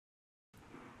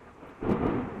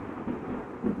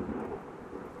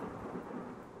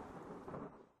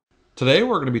Today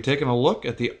we're going to be taking a look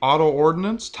at the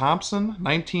Auto-Ordnance Thompson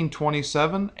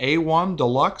 1927 A1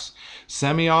 Deluxe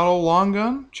Semi-Auto Long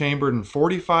Gun, chambered in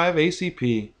 45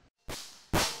 ACP.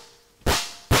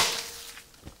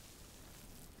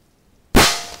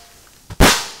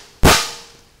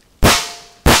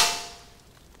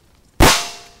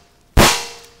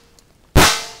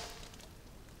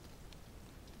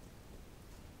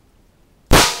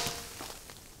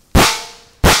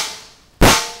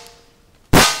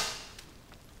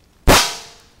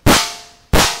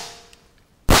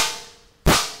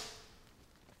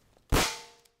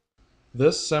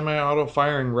 This semi-auto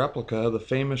firing replica of the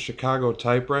famous Chicago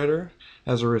typewriter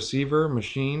has a receiver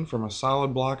machined from a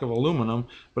solid block of aluminum,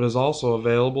 but is also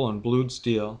available in blued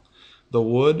steel. The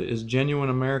wood is genuine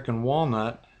American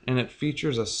walnut, and it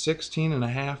features a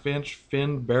 16.5-inch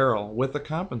finned barrel with a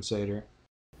compensator.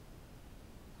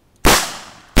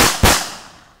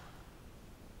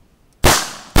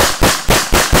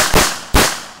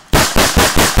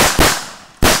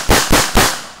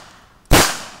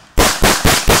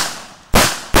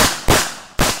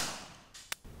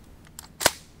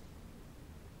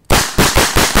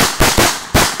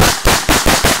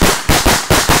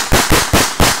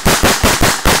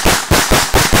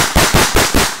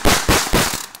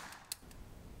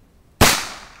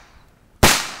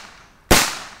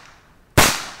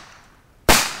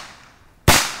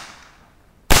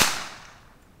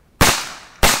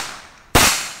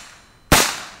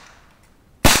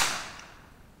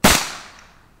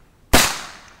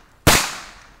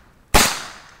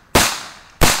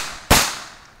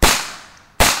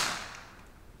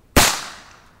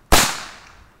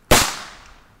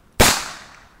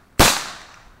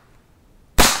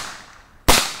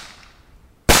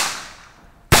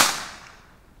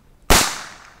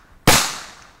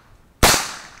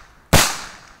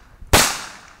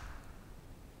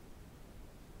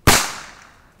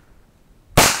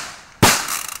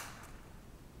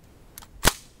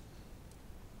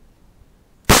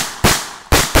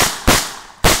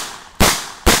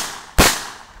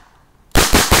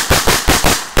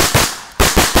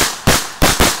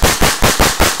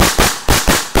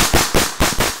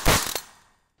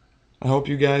 I hope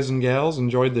you guys and gals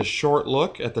enjoyed this short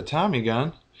look at the Tommy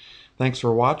gun. Thanks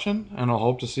for watching, and I'll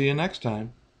hope to see you next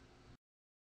time.